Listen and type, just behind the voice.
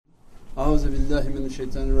أعوذ بالله من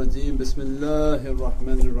الشيطان الرجيم بسم الله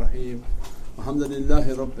الرحمن الرحيم الحمد لله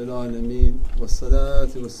رب العالمين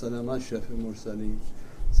والصلاة والسلام على أشرف المرسلين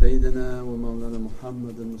سيدنا ومولانا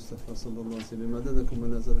محمد المصطفى صلى الله عليه وسلم مددكم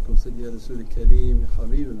ونظركم سيدي رسول الكريم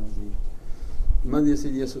حبيب العظيم من يا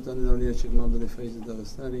سيدي سلطان الأولياء الشيخ محمد الفيض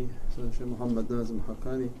الدغستاني الشيخ محمد ناظم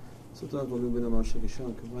حقاني سلطان قلوبنا مع الشيخ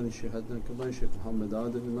الشام كباني شيخ عدنان كباني شيخ محمد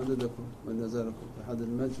عادل مددكم ونظركم في هذا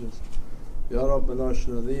المجلس يا رب العرش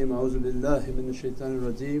العظيم. أعوذ بالله من الشيطان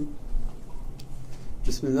الرجيم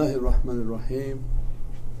بسم الله الرحمن الرحيم.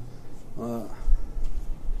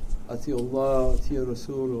 أطيعوا الله أطيعوا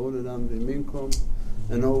الرسول وأولي الأمر منكم.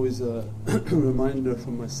 And always a reminder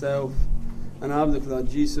for myself, أنا عبدك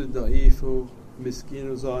العجيز الضعيف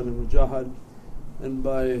مسكين ظالم جاهل, and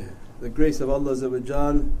by the grace of Allah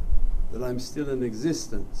that I'm still in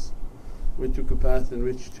existence. We took a path in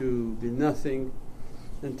which to be nothing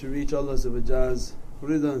and to reach Allah's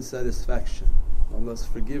rida and satisfaction. Allah's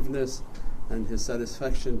forgiveness and His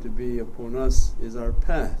satisfaction to be upon us is our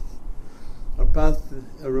path. Our path,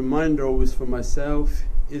 a reminder always for myself,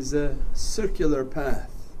 is a circular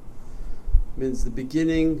path. Means the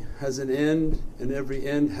beginning has an end and every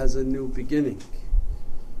end has a new beginning.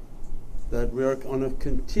 That we are on a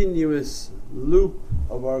continuous loop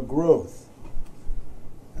of our growth.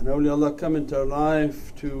 And awliyaullah come into our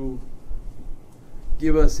life to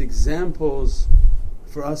give us examples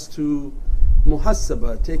for us to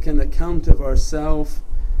muhasabah, take an account of ourselves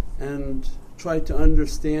and try to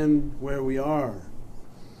understand where we are.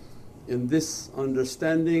 In this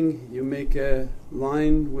understanding you make a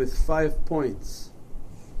line with 5 points,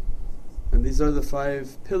 and these are the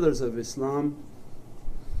 5 pillars of Islam.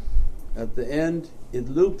 At the end it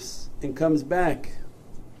loops and comes back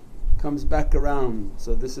around.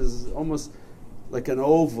 So this is almost like an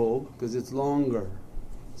oval because it's longer.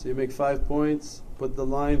 So you make 5 points, put the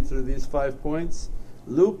line through these 5 points,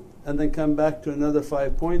 loop, and then come back to another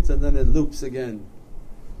 5 points, and then it loops again.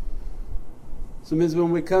 So it means when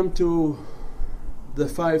we come to the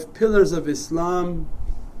 5 pillars of Islam,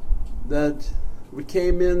 that we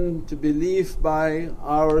came in to believe by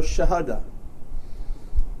our shahada,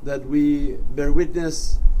 that we bear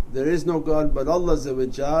witness there is no God but Allah,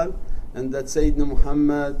 and that Sayyidina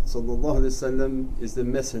Muhammad is the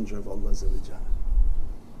messenger of Allah.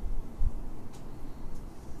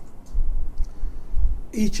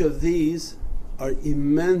 Each of these are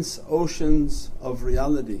immense oceans of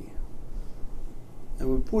reality, and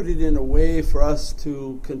we put it in a way for us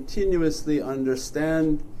to continuously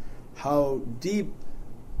understand how deep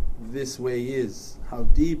this way is, how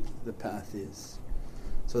deep the path is.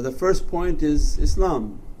 So the first point is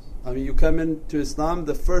Islam. You come into Islam,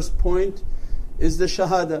 the first point is the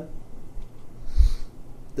shahada,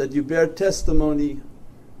 that you bear testimony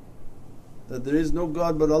that there is no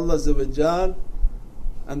God but Allah,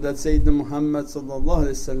 and that Sayyidina Muhammad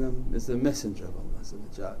is the messenger of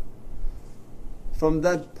Allah. From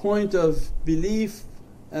that point of belief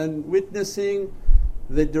and witnessing,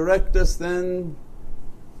 they direct us then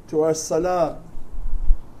to our salah,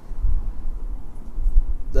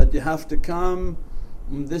 that you have to come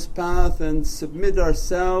on this path and submit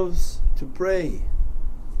ourselves to pray.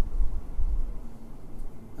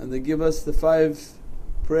 And they give us the 5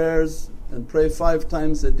 prayers and pray 5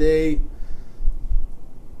 times a day.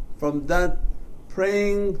 From that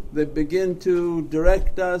praying they begin to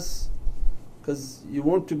direct us, because you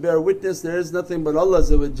want to bear witness there is nothing but Allah,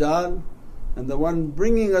 and the one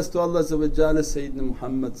bringing us to Allah is Sayyidina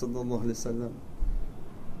Muhammad.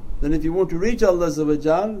 Then if you want to reach Allah,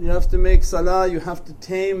 you have to make salah, you have to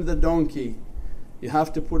tame the donkey, you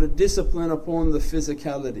have to put a discipline upon the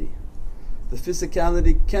physicality. The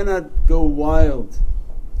physicality cannot go wild.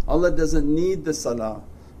 Allah doesn't need the salah,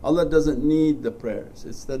 Allah doesn't need the prayers,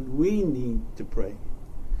 it's that we need to pray.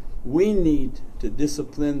 We need to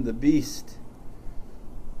discipline the beast.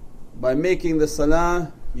 By making the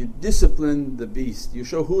salah you discipline the beast, you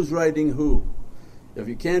show who's riding who. If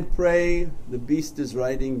you can't pray, the beast is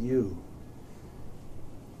riding you.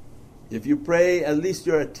 If you pray, at least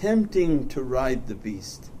you're attempting to ride the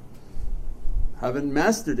beast. Haven't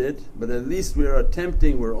mastered it, but at least we're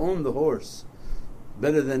attempting, we're on the horse.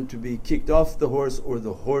 Better than to be kicked off the horse or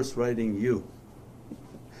the horse riding you.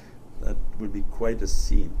 That would be quite a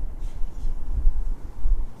scene.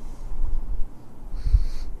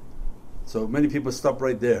 So many people stop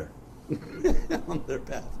right there on their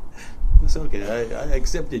path. It's okay, I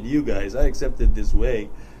accepted you guys, I accepted this way,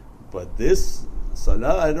 but this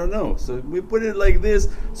salah I don't know. So we put it like this,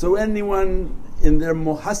 so anyone in their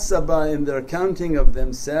muhasabah, in their accounting of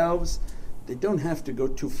themselves, they don't have to go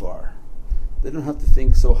too far. They don't have to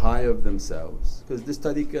think so high of themselves, because this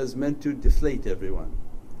tariqah is meant to deflate everyone.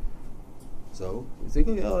 So you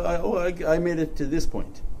think, I made it to this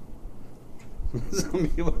point.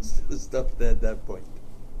 Somebody wants to stop at that point.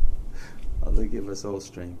 Allah give us all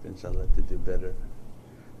strength, inshallah, to do better.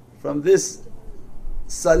 From this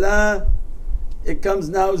salah, it comes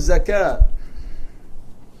now zakah.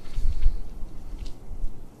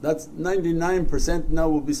 That's 99% now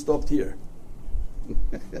will be stopped here.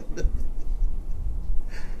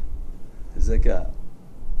 Zakah.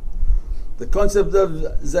 The concept of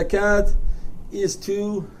zakat is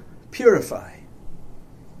to purify.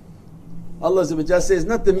 Allah says,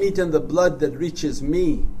 not the meat and the blood that reaches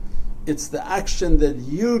me, it's the action that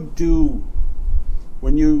you do.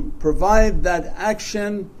 When you provide that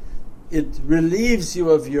action, it relieves you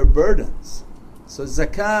of your burdens. So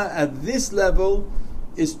zakah at this level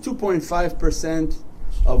is 2.5%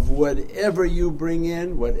 of whatever you bring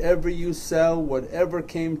in, whatever you sell, whatever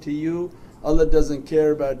came to you. Allah doesn't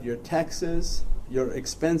care about your taxes, your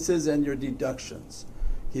expenses and your deductions.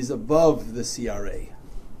 He's above the CRA,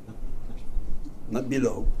 not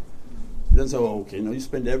below. He doesn't say, okay, no, you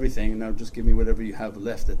spend everything, now just give me whatever you have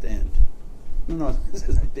left at the end. No, he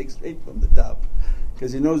says, I take straight from the top,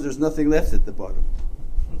 because he knows there's nothing left at the bottom.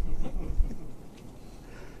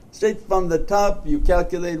 Straight from the top, you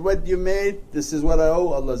calculate what you made, this is what I owe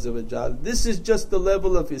Allah. This is just the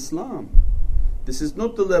level of Islam. This is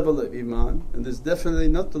not the level of Iman, and this is definitely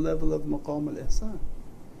not the level of Maqam al-Ihsan.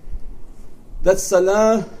 That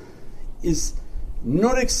salah is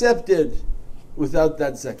not accepted without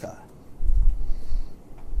that zakah.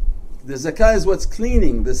 The zakah is what's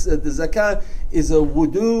cleaning. The zakah is a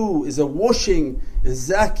wudu, is a washing, is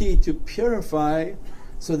zaki to purify,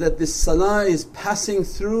 so that this salah is passing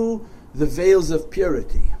through the veils of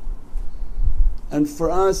purity. And for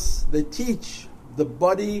us, they teach the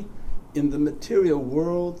body in the material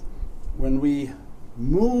world, when we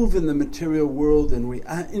move in the material world and we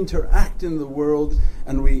interact in the world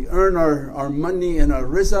and we earn our money and our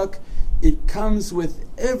rizq, it comes with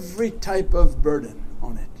every type of burden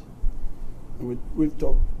on it. And we've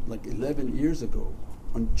talked like 11 years ago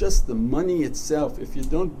on just the money itself. If you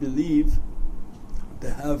don't believe, to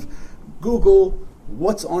have Google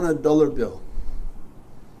what's on a dollar bill,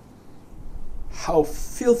 how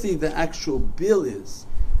filthy the actual bill is,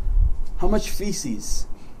 how much feces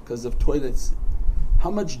because of toilets,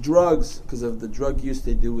 how much drugs because of the drug use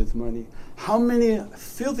they do with money, how many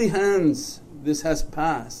filthy hands this has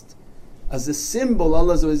passed. As a symbol,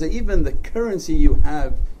 Allah says, even the currency you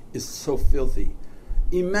have is so filthy.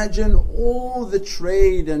 Imagine all the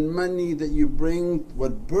trade and money that you bring,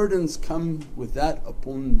 what burdens come with that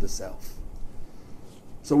upon the self.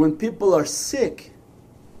 So when people are sick,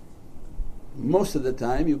 most of the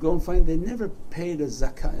time you go and find they never paid a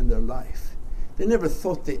zakah in their life. They never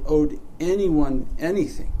thought they owed anyone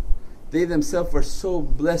anything. They themselves are so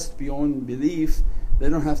blessed beyond belief, they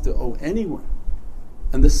don't have to owe anyone.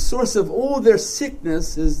 And the source of all their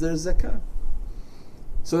sickness is their zakah.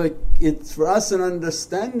 So it's for us an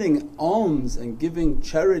understanding alms and giving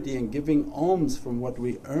charity and giving alms from what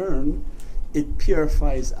we earn, it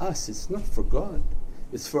purifies us. It's not for God,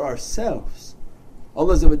 it's for ourselves.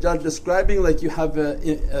 Allah describing like you have an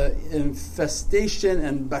infestation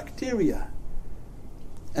and bacteria,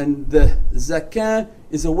 and the zakah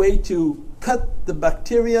is a way to cut the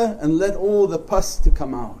bacteria and let all the pus to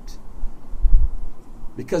come out.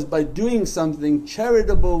 Because by doing something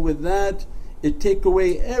charitable with that, it take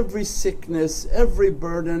away every sickness, every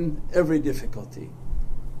burden, every difficulty.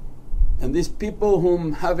 And these people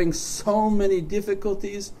whom having so many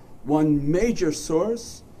difficulties, one major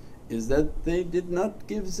source is that they did not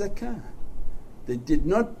give zakah. They did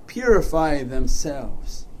not purify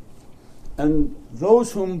themselves. And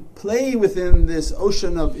those whom play within this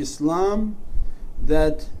ocean of Islam,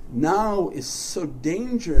 that now is so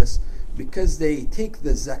dangerous because they take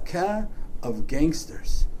the zakah of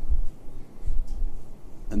gangsters.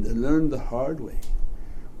 And they learn the hard way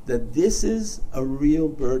that this is a real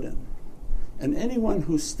burden. And anyone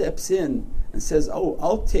who steps in and says, oh,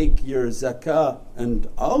 I'll take your zakah and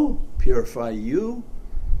I'll purify you,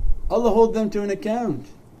 Allah hold them to an account.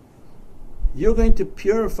 You're going to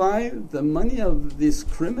purify the money of these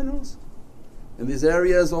criminals in these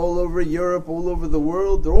areas all over Europe, all over the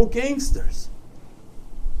world. They're all gangsters,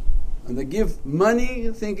 and they give money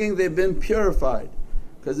thinking they've been purified,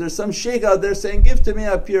 because there's some sheikh out there saying, give to me,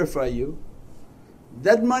 I'll purify you.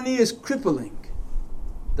 That money is crippling.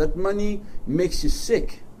 That money makes you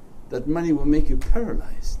sick. That money will make you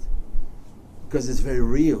paralyzed, because it's very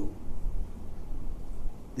real.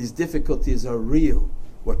 These difficulties are real.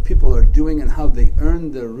 What people are doing and how they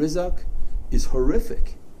earn their rizq is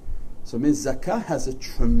horrific. So it means zakah has a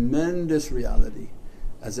tremendous reality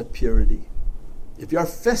as a purity. If you are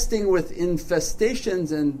festing with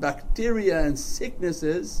infestations and bacteria and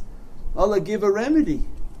sicknesses, Allah give a remedy.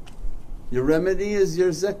 Your remedy is your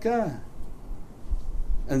zakah.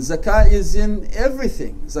 And zakah is in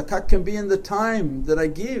everything. Zakah can be in the time that I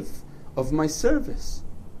give of my service,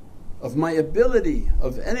 of my ability,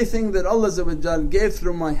 of anything that Allah gave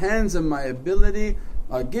through my hands and my ability.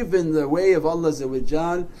 I give in the way of Allah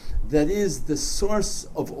that is the source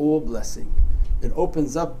of all blessing. It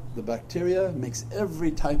opens up the bacteria, makes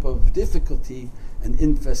every type of difficulty and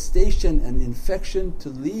infestation and infection to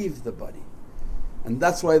leave the body. And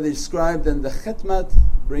that's why they described, and the khidmat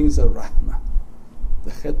brings a rahmah.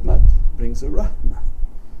 The khidmat brings a rahmah.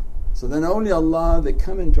 So then awliya Allah, they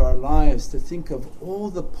come into our lives to think of all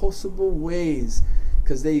the possible ways,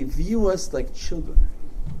 because they view us like children.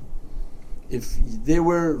 If they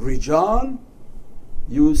were rijal,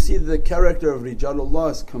 you will see the character of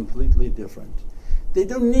rijalullah is completely different. They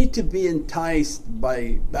don't need to be enticed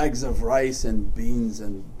by bags of rice and beans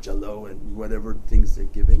and jallo and whatever things they're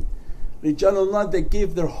giving. Rijalullah, they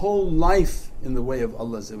give their whole life in the way of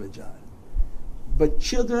Allah. But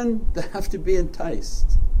children, they have to be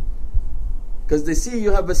enticed, because they see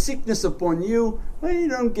you have a sickness upon you. Why you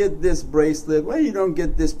don't get this bracelet? Why you don't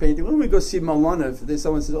get this painting? When we go see Maulana, if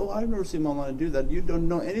someone says, "Oh, I've never seen Maulana do that," you don't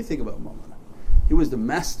know anything about Maulana. He was the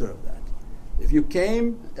master of that. If you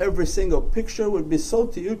came, every single picture would be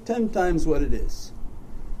sold to you 10 times what it is.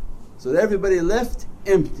 So that everybody left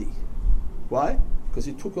empty. Why? Because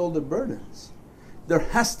he took all the burdens. There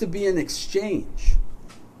has to be an exchange.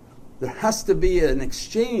 There has to be an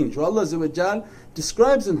exchange. Allah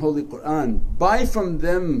describes in Holy Qur'an, buy from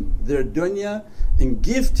them their dunya and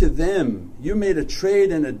give to them. You made a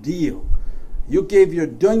trade and a deal. You gave your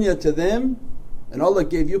dunya to them and Allah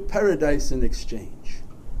gave you paradise in exchange.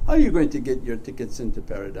 How are you going to get your tickets into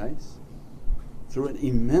paradise? Through an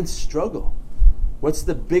immense struggle. What's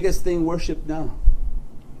the biggest thing worshipped now?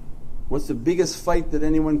 What's the biggest fight that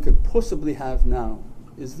anyone could possibly have now?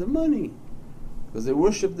 Is the money, because they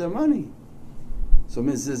worship their money. So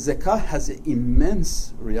means the zakah has an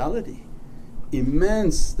immense reality,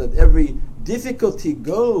 immense, that every difficulty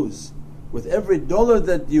goes with every dollar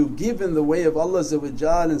that you give in the way of Allah and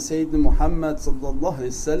Sayyidina Muhammad sallallahu alaihi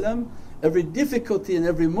wasallam. Every difficulty and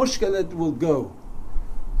every mushkilat will go.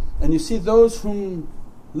 And you see those whom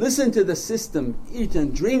listen to the system, eat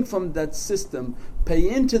and drink from that system, pay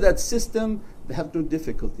into that system, they have no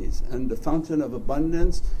difficulties, and the fountain of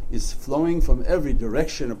abundance is flowing from every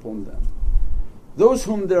direction upon them. Those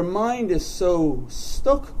whom their mind is so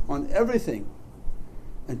stuck on everything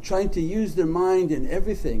and trying to use their mind in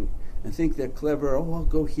everything and think they're clever, oh, I'll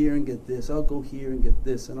go here and get this, I'll go here and get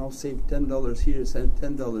this, and I'll save $10 here, save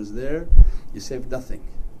 $10 there. You saved nothing.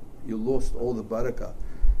 You lost all the barakah.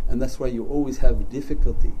 And that's why you always have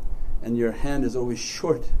difficulty and your hand is always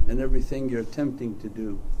short in everything you're attempting to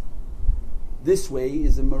do. This way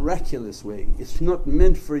is a miraculous way. It's not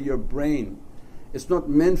meant for your brain. It's not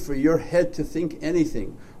meant for your head to think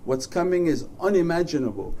anything. What's coming is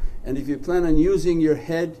unimaginable. And if you plan on using your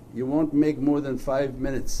head, you won't make more than 5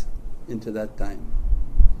 minutes into that time.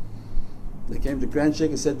 They came to Grand Sheikh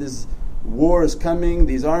and said, this war is coming,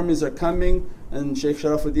 these armies are coming, and Shaykh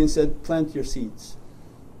Sharafuddin said, plant your seeds.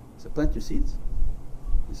 I said, plant your seeds?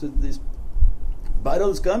 He said, this battle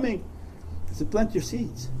is coming. I said, plant your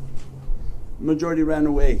seeds. The majority ran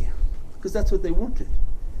away because that's what they wanted.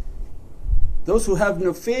 Those who have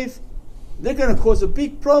no faith, they're going to cause a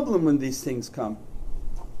big problem when these things come.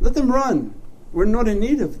 Let them run. We're not in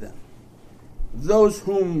need of them. Those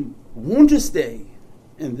whom want to stay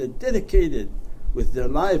and they're dedicated with their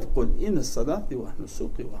life, قُلْ إِنَّ الصَّلَاةِ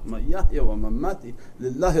وَنُسُكِي وَمَحْيَايَ وَمَمَاتِي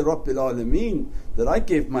لِلَّهِ رَبِّ الْعَالَمِينَ, that I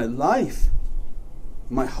gave my life,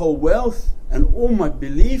 my whole wealth and all my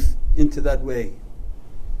belief into that way.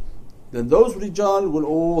 Then those rijal will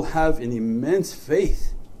all have an immense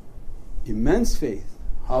faith. Immense faith.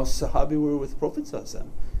 How Sahabi were with Prophet ﷺ.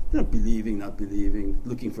 They're not believing,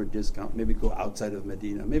 looking for discount, maybe go outside of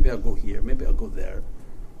Medina, maybe I'll go here, maybe I'll go there.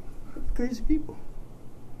 Crazy people.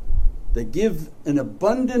 They give an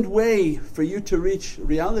abundant way for you to reach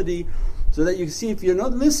reality, so that you see if you're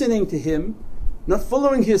not listening to him, not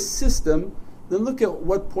following his system, then look at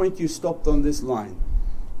what point you stopped on this line.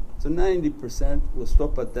 So 90% will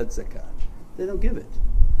stop at that zakat. They don't give it.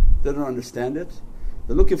 They don't understand it.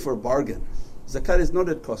 They're looking for a bargain. Zakat is not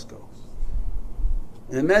at Costco.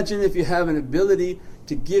 And imagine if you have an ability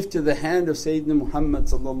to give to the hand of Sayyidina Muhammad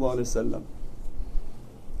sallallahu alaihi wasallam.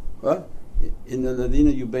 What? إِنَّ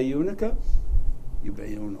الَّذِينَ يُبَيِّعُونَكَ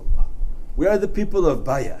يُبَيِّعُونَ اللَّهِ. We are the people of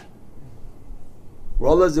bay'ah. where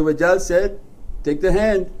Allah said, take the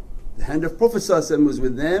hand. The hand of Prophet ﷺ was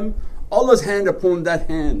with them, Allah's hand upon that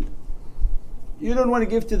hand. You don't want to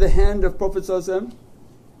give to the hand of Prophet ﷺ?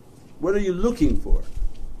 What are you looking for?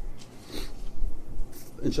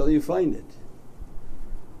 Inshallah you find it.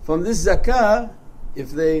 From this zakah, if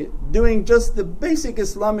they doing just the basic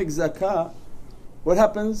Islamic zakah, what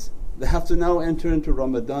happens? They have to now enter into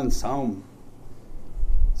Ramadan Sawm.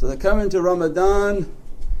 So they come into Ramadan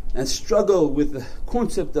and struggle with the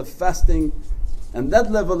concept of fasting, and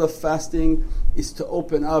that level of fasting is to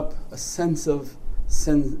open up a sense of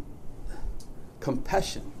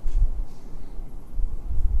compassion,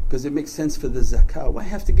 because it makes sense for the zakah. Why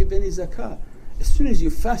have to give any zakah? As soon as you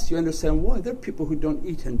fast you understand why. There are people who don't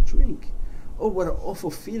eat and drink. Oh, what an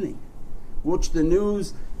awful feeling. Watch the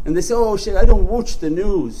news and they say, oh Shaykh, I don't watch the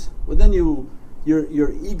news. Well then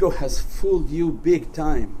your ego has fooled you big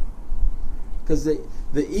time, because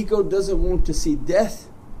the ego doesn't want to see death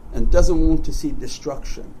and doesn't want to see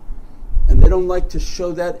destruction, and they don't like to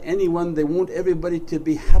show that anyone. They want everybody to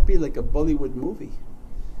be happy like a Bollywood movie.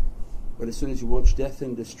 But as soon as you watch death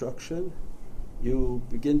and destruction, you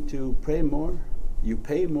begin to pray more, you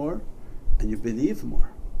pay more, and you believe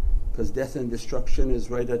more, because death and destruction is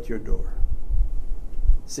right at your door.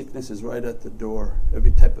 Sickness is right at the door,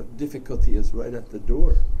 every type of difficulty is right at the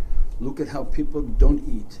door. Look at how people don't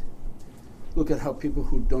eat, look at how people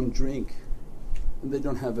who don't drink, and they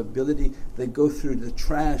don't have ability, they go through the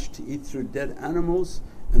trash to eat through dead animals,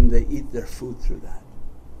 and they eat their food through that.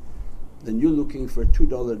 Then you're looking for a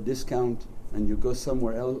 $2 discount and you go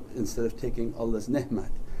somewhere else instead of taking Allah's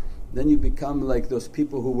ni'mat. Then you become like those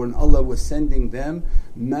people who, when Allah was sending them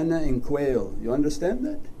manna and quail, you understand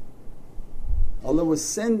that? Allah was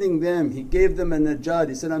sending them, He gave them a najat.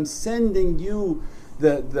 He said, I'm sending you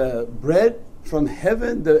the bread from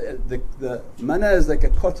heaven. The manna is like a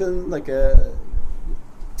cotton, like a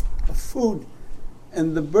food,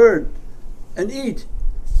 and the bird, and eat.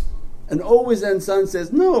 And always the insan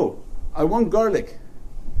says, no, I want garlic.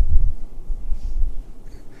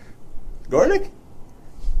 Garlic?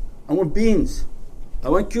 I want beans, I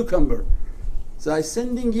want cucumber. So I'm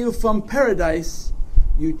sending you from paradise,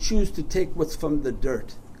 you choose to take what's from the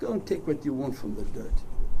dirt. Go and take what you want from the dirt.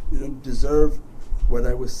 You don't deserve what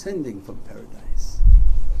I was sending from paradise.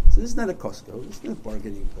 So this is not a Costco, this is not a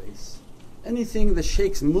bargaining place. Anything the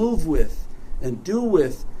shaykhs move with and do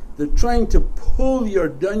with, they're trying to pull your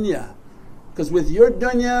dunya. Because with your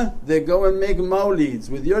dunya they go and make mawlids,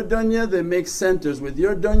 with your dunya they make centers, with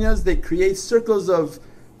your dunyas they create circles of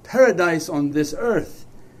paradise on this earth.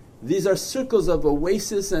 These are circles of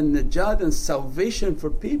oasis and najat and salvation for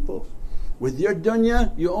people. With your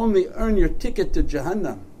dunya you only earn your ticket to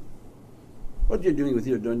Jahannam. What are you doing with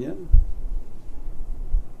your dunya?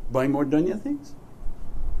 Buying more dunya things?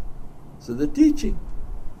 So the teaching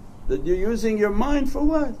that you're using your mind for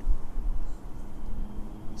what?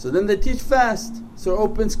 So then they teach fast, so it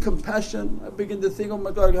opens compassion. I begin to think, oh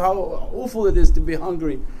my God, how awful it is to be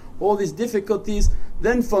hungry, all these difficulties.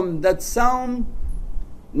 Then from that Sawm,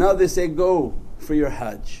 now they say go for your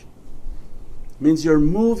Hajj. Means you're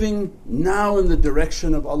moving now in the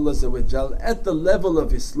direction of Allah at the level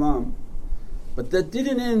of Islam. But that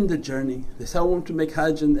didn't end the journey. They say, I want to make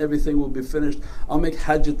Hajj and everything will be finished. I'll make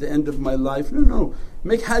Hajj at the end of my life. No,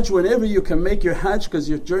 make Hajj whenever you can make your Hajj, because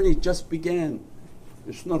your journey just began.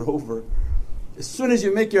 It's not over. As soon as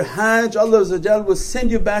you make your Hajj, Allah will send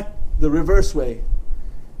you back the reverse way.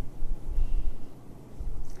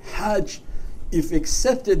 Hajj, if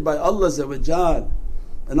accepted by Allah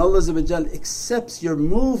and Allah accepts your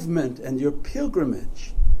movement and your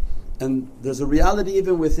pilgrimage, and there's a reality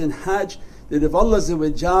even within Hajj that if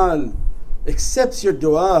Allah accepts your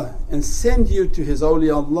dua and send you to His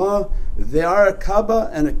awliyaullah, they are a Kaaba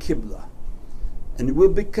and a Qibla. And it will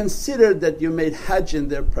be considered that you made Hajj in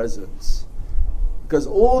their presence. Because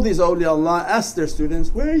all these awliyaullah ask their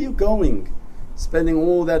students, where are you going? Spending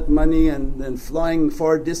all that money and flying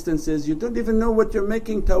far distances, you don't even know what you're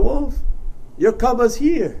making tawaf. Your Kaaba's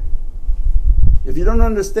here. If you don't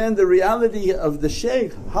understand the reality of the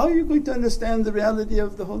shaykh, how are you going to understand the reality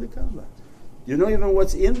of the Holy Kaaba? You know even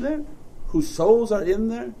what's in there? Whose souls are in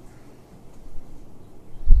there?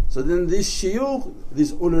 So then these shuyukh,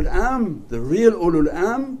 these ulul am, the real ulul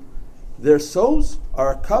am, their souls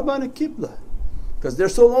are a Kaaba and a Qibla. Because their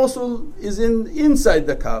soul also is inside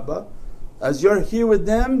the Kaaba. As you're here with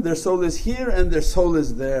them, their soul is here and their soul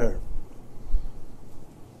is there.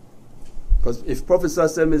 Because if Prophet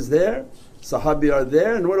ﷺ is there, Sahabi are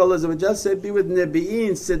there, and what Allah said, be with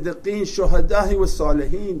Nabi'een, Siddiqeen, Shuhada'i wa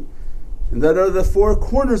Salihin. And that are the four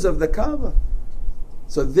corners of the Kaaba.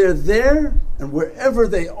 So they're there, and wherever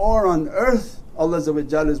they are on earth, Allah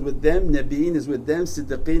is with them, Nabiyeen is with them,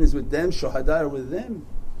 Siddiqeen is with them, Shuhada are with them.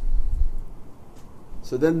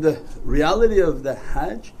 So then the reality of the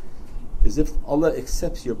Hajj is, if Allah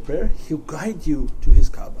accepts your prayer, He'll guide you to His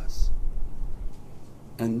Kaabas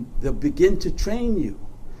and they'll begin to train you.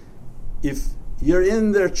 If you're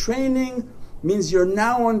in their training, means you're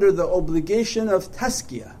now under the obligation of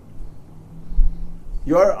tazkiyah.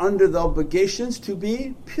 You're under the obligations to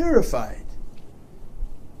be purified.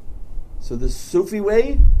 So the Sufi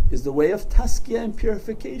way is the way of tazkiyah and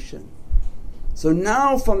purification. So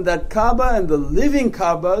now from that Kaaba and the living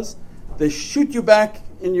Kaabas, they shoot you back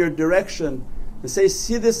in your direction and say,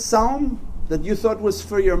 see this sound that you thought was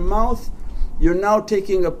for your mouth? You're now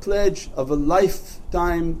taking a pledge of a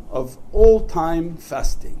lifetime of all time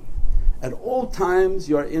fasting. At all times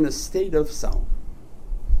you are in a state of sound.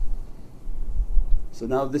 So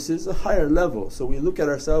now this is a higher level. So we look at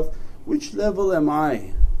ourselves, which level am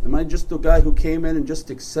I? Am I just the guy who came in and just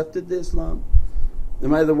accepted the Islam?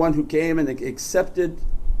 Am I the one who came and accepted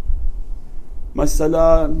my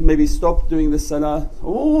salah, maybe stopped doing the salah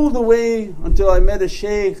all the way until I met a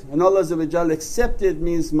shaykh and Allah accepted,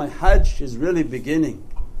 means my Hajj is really beginning.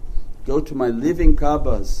 Go to my living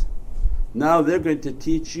Kaabas. Now they're going to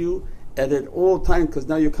teach you at all time, because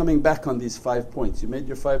now you're coming back on these 5 points. You made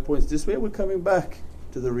your 5 points this way, we're coming back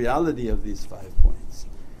to the reality of these 5 points.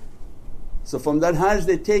 So from that Hajj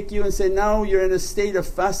they take you and say, now you're in a state of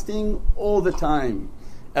fasting all the time.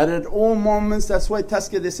 At all moments, that's why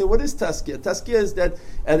tazkiyah, they say, what is tazkiyah? Tazkiyah is that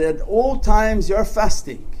at all times you're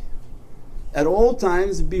fasting. At all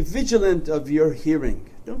times be vigilant of your hearing.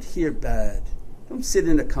 Don't hear bad. Don't sit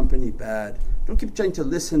in a company bad. Don't keep trying to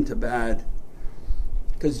listen to bad.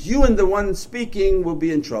 Because you and the one speaking will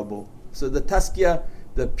be in trouble. So the tazkiyah,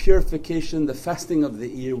 the purification, the fasting of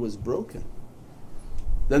the ear was broken.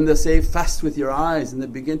 Then they say, fast with your eyes, and they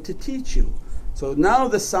begin to teach you. So now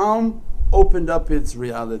the sound opened up its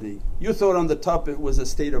reality. You thought on the top it was a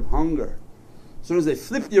state of hunger. As soon as they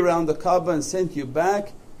flipped you around the Kaaba and sent you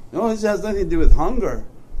back, no, this has nothing to do with hunger.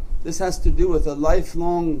 This has to do with a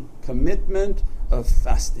lifelong commitment of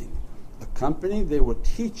fasting. A company, they will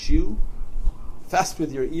teach you, fast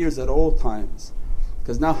with your ears at all times.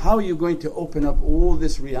 Because now how are you going to open up all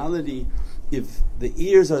this reality if the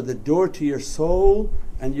ears are the door to your soul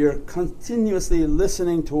and you're continuously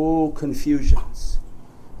listening to all confusions?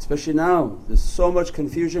 Especially now, there's so much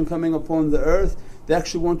confusion coming upon the earth, they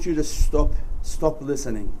actually want you to stop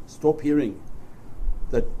listening, stop hearing.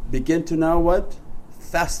 That begin to now what?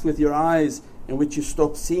 Fast with your eyes, in which you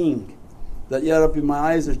stop seeing. That, Ya Rabbi, my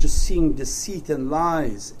eyes are just seeing deceit and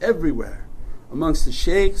lies everywhere. Amongst the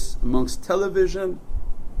shaykhs, amongst television.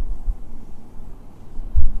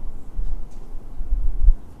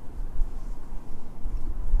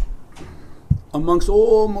 Amongst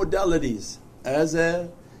all modalities, as a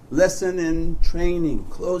lesson in training,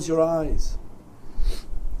 close your eyes.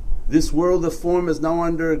 This world of form is now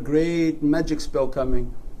under a great magic spell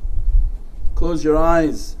coming. Close your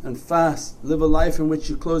eyes and fast. Live a life in which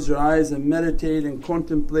you close your eyes and meditate and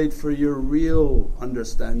contemplate for your real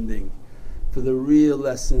understanding, for the real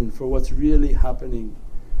lesson, for what's really happening.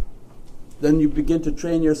 Then you begin to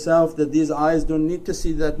train yourself that these eyes don't need to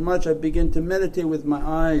see that much. I begin to meditate with my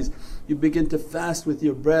eyes. You begin to fast with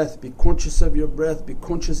your breath. Be conscious of your breath, be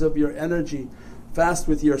conscious of your energy. Fast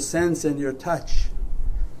with your sense and your touch.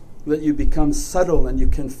 That you become subtle and you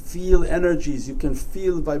can feel energies, you can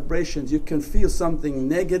feel vibrations, you can feel something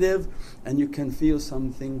negative and you can feel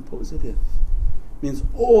something positive. Means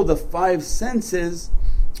all the 5 senses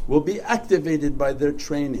will be activated by their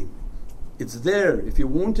training. It's there. If you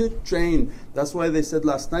want it, train. That's why they said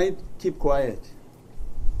last night, keep quiet.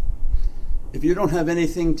 If you don't have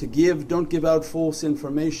anything to give, don't give out false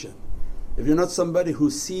information. If you're not somebody who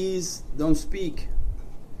sees, don't speak.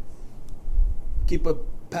 Keep a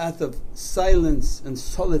path of silence and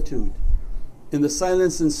solitude. In the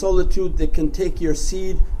silence and solitude, they can take your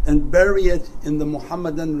seed and bury it in the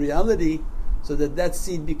Muhammadan reality so that that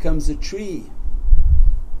seed becomes a tree.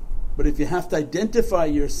 But if you have to identify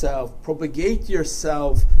yourself, propagate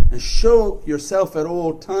yourself and show yourself at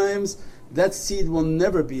all times, that seed will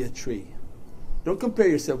never be a tree. Don't compare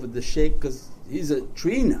yourself with the shaykh, because he's a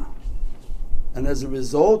tree now. And as a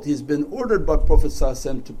result, he's been ordered by Prophet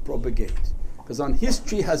ﷺ to propagate. Because on his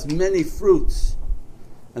tree has many fruits.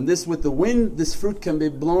 And this, with the wind, this fruit can be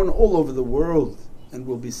blown all over the world and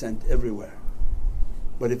will be sent everywhere.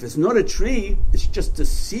 But if it's not a tree, it's just a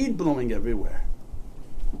seed blowing everywhere.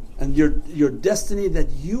 And your destiny that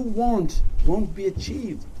you want won't be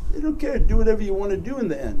achieved. They don't care, do whatever you want to do in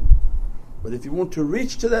the end. But if you want to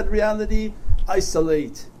reach to that reality,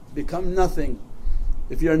 isolate, become nothing.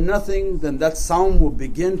 If you're nothing, then that Sawm will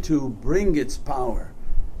begin to bring its power.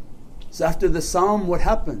 So after the Sawm, what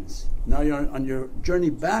happens? Now you're on your journey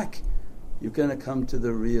back, you're going to come to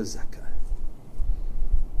the real zakah.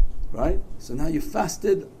 Right? So now you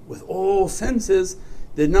fasted with all senses,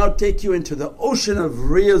 they now take you into the ocean of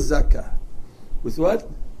real zakah. With what?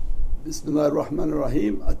 Bismillahir Rahmanir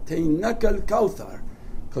Rahim, Ataynaka al-Kawthar.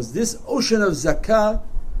 Because this ocean of zakah,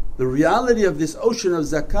 the reality of this ocean of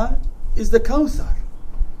zakah is the Kawthar.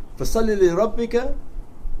 فَصَلِّ لِرَبِّكَ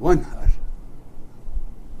وَانْهَرْ.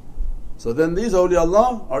 So then these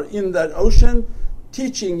awliyaullah are in that ocean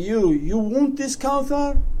teaching you, you want this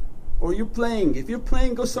Kawthar or you playing? If you're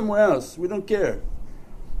playing, go somewhere else, we don't care.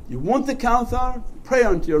 You want the Kawthar, pray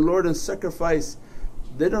unto your Lord and sacrifice.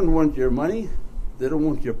 They don't want your money, they don't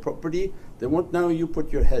want your property, they want now you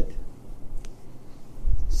put your head.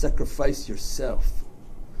 Sacrifice yourself.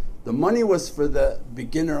 The money was for the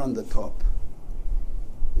beginner on the top.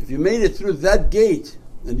 If you made it through that gate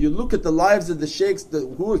and you look at the lives of the shaykhs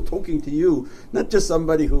who are talking to you, not just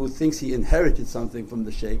somebody who thinks he inherited something from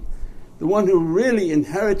the shaykh, the one who really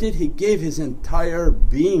inherited, he gave his entire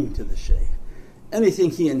being to the shaykh. Anything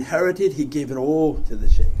he inherited, he gave it all to the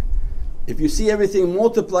shaykh. If you see everything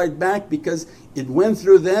multiplied back because it went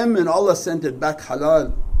through them and Allah sent it back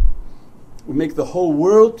halal, we make the whole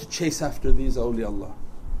world to chase after these awliyaullah.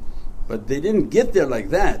 But they didn't get there like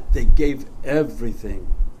that, they gave everything.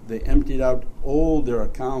 They emptied out all their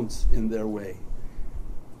accounts in their way.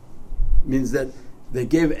 Means that they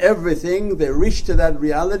gave everything, they reached to that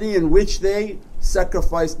reality in which they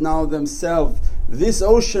sacrificed now themselves. This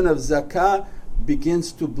ocean of zakah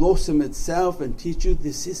begins to blossom itself and teach you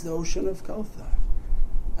this is the ocean of Kawthar.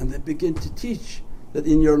 And they begin to teach that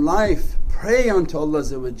in your life pray unto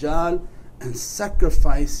Allah and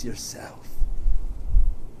sacrifice yourself.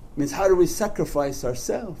 Means how do we sacrifice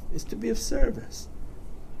ourselves? Is to be of service.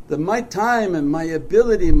 That my time and my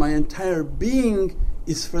ability, my entire being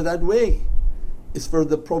is for that way. Is for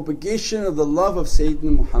the propagation of the love of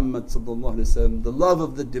Sayyidina Muhammad, the love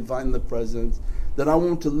of the Divinely Presence, that I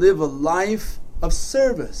want to live a life of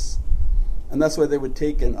service. And that's why they would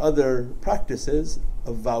take in other practices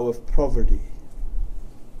a vow of poverty.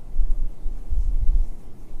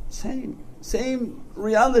 Same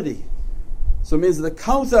reality. So it means the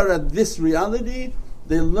Kawthar at this reality,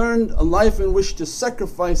 they learned a life in which to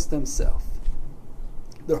sacrifice themselves.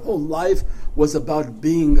 Their whole life was about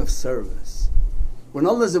being of service. When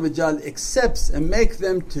Allah accepts and makes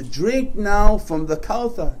them to drink now from the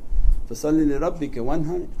Kawthar, فَصَلِّ لِرَبِّكَ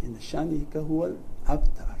وَانْهَرْ إِنَّ شَانِئَكَ هُوَ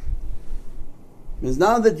الْأَبْتَرُ. Means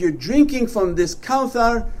now that you're drinking from this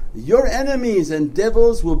Kawthar, your enemies and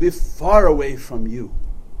devils will be far away from you.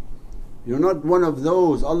 You're not one of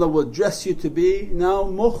those. Allah will dress you to be now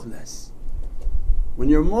mukhlas. When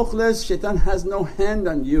you're mukhlas, shaitan has no hand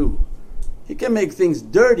on you. He can make things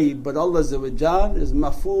dirty, but Allah as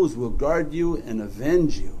mahfuz will guard you and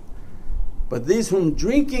avenge you. But these whom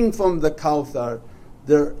drinking from the Kawthar,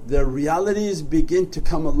 their realities begin to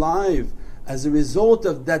come alive. As a result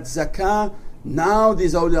of that zakah, now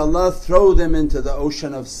these awliyaullah throw them into the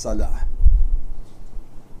ocean of salah.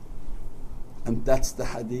 And that's the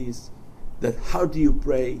hadith, that how do you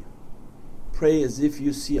pray? Pray as if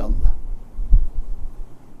you see Allah.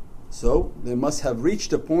 So they must have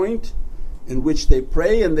reached a point in which they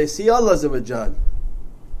pray and they see Allah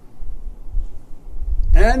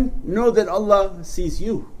and know that Allah sees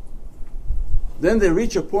you. Then they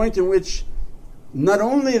reach a point in which not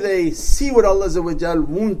only they see what Allah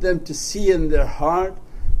want them to see in their heart,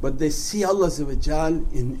 but they see Allah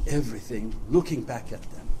in everything looking back at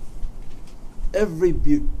them. Every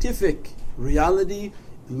beatific reality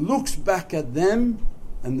looks back at them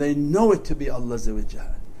and they know it to be Allah.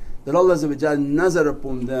 That Allah nazar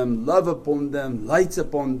upon them, love upon them, lights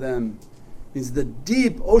upon them. Means the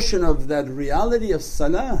deep ocean of that reality of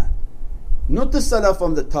salah. Not the salah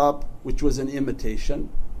from the top which was an imitation,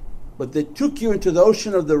 but they took you into the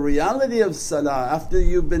ocean of the reality of salah. After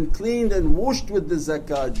you've been cleaned and washed with the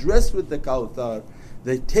zakah, dressed with the Kawthar,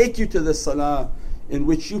 they take you to the salah in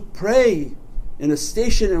which you pray in a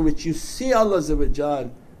station in which you see Allah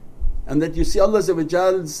and that you see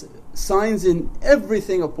Allah's signs in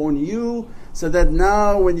everything upon you, so that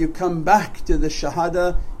now when you come back to the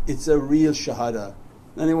shahada, it's a real shahada.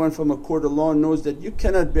 Anyone from a court of law knows that you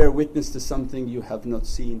cannot bear witness to something you have not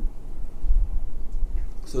seen.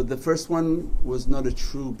 So the first one was not a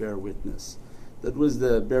true bear witness. That was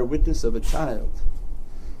the bear witness of a child.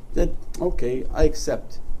 That, okay, I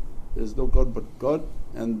accept there's no God but God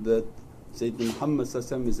and that Sayyidina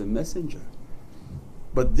Muhammad is a messenger.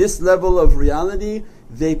 But this level of reality,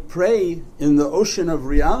 they pray in the ocean of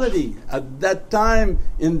reality. At that time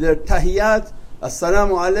in their tahiyyat,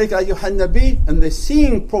 As-salamu alayka ayyuhan nabi, and they're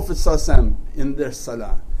seeing Prophet ﷺ in their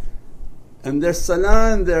salah. And their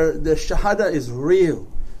salah and their shahada is real.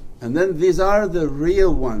 And then these are the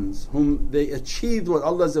real ones whom they achieved what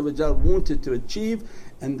Allah wanted to achieve,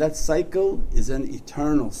 and that cycle is an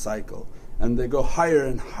eternal cycle. And they go higher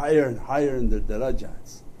and higher and higher in their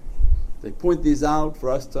darajats. They point these out for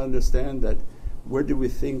us to understand that where do we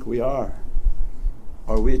think we are?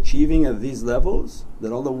 Are we achieving at these levels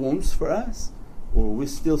that Allah wants for us? Or are we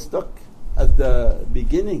still stuck at the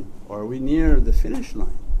beginning? Or are we near the finish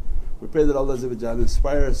line? We pray that Allah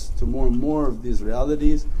inspire us to more and more of these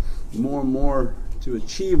realities, more and more to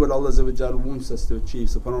achieve what Allah wants us to achieve.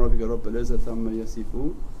 Subhana rabbika rabbil izzati amma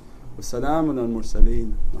yasifoon wa salaamun al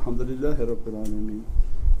mursaleen walhamdulillahi rabbil alameen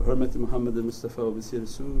bi hurmati Muhammad al-Mustafa wa bi siri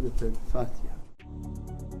Surat al-Fatiha.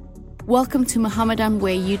 Welcome to Muhammadan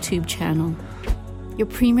Way YouTube channel, your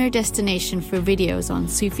premier destination for videos on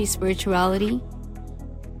Sufi spirituality,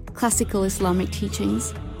 classical Islamic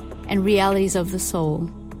teachings, and realities of the soul.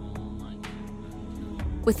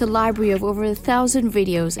 With a library of over 1,000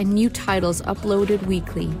 videos and new titles uploaded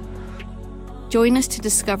weekly. Join us to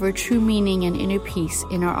discover true meaning and inner peace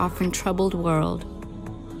in our often troubled world.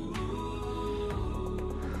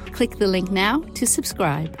 Click the link now to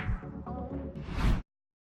subscribe.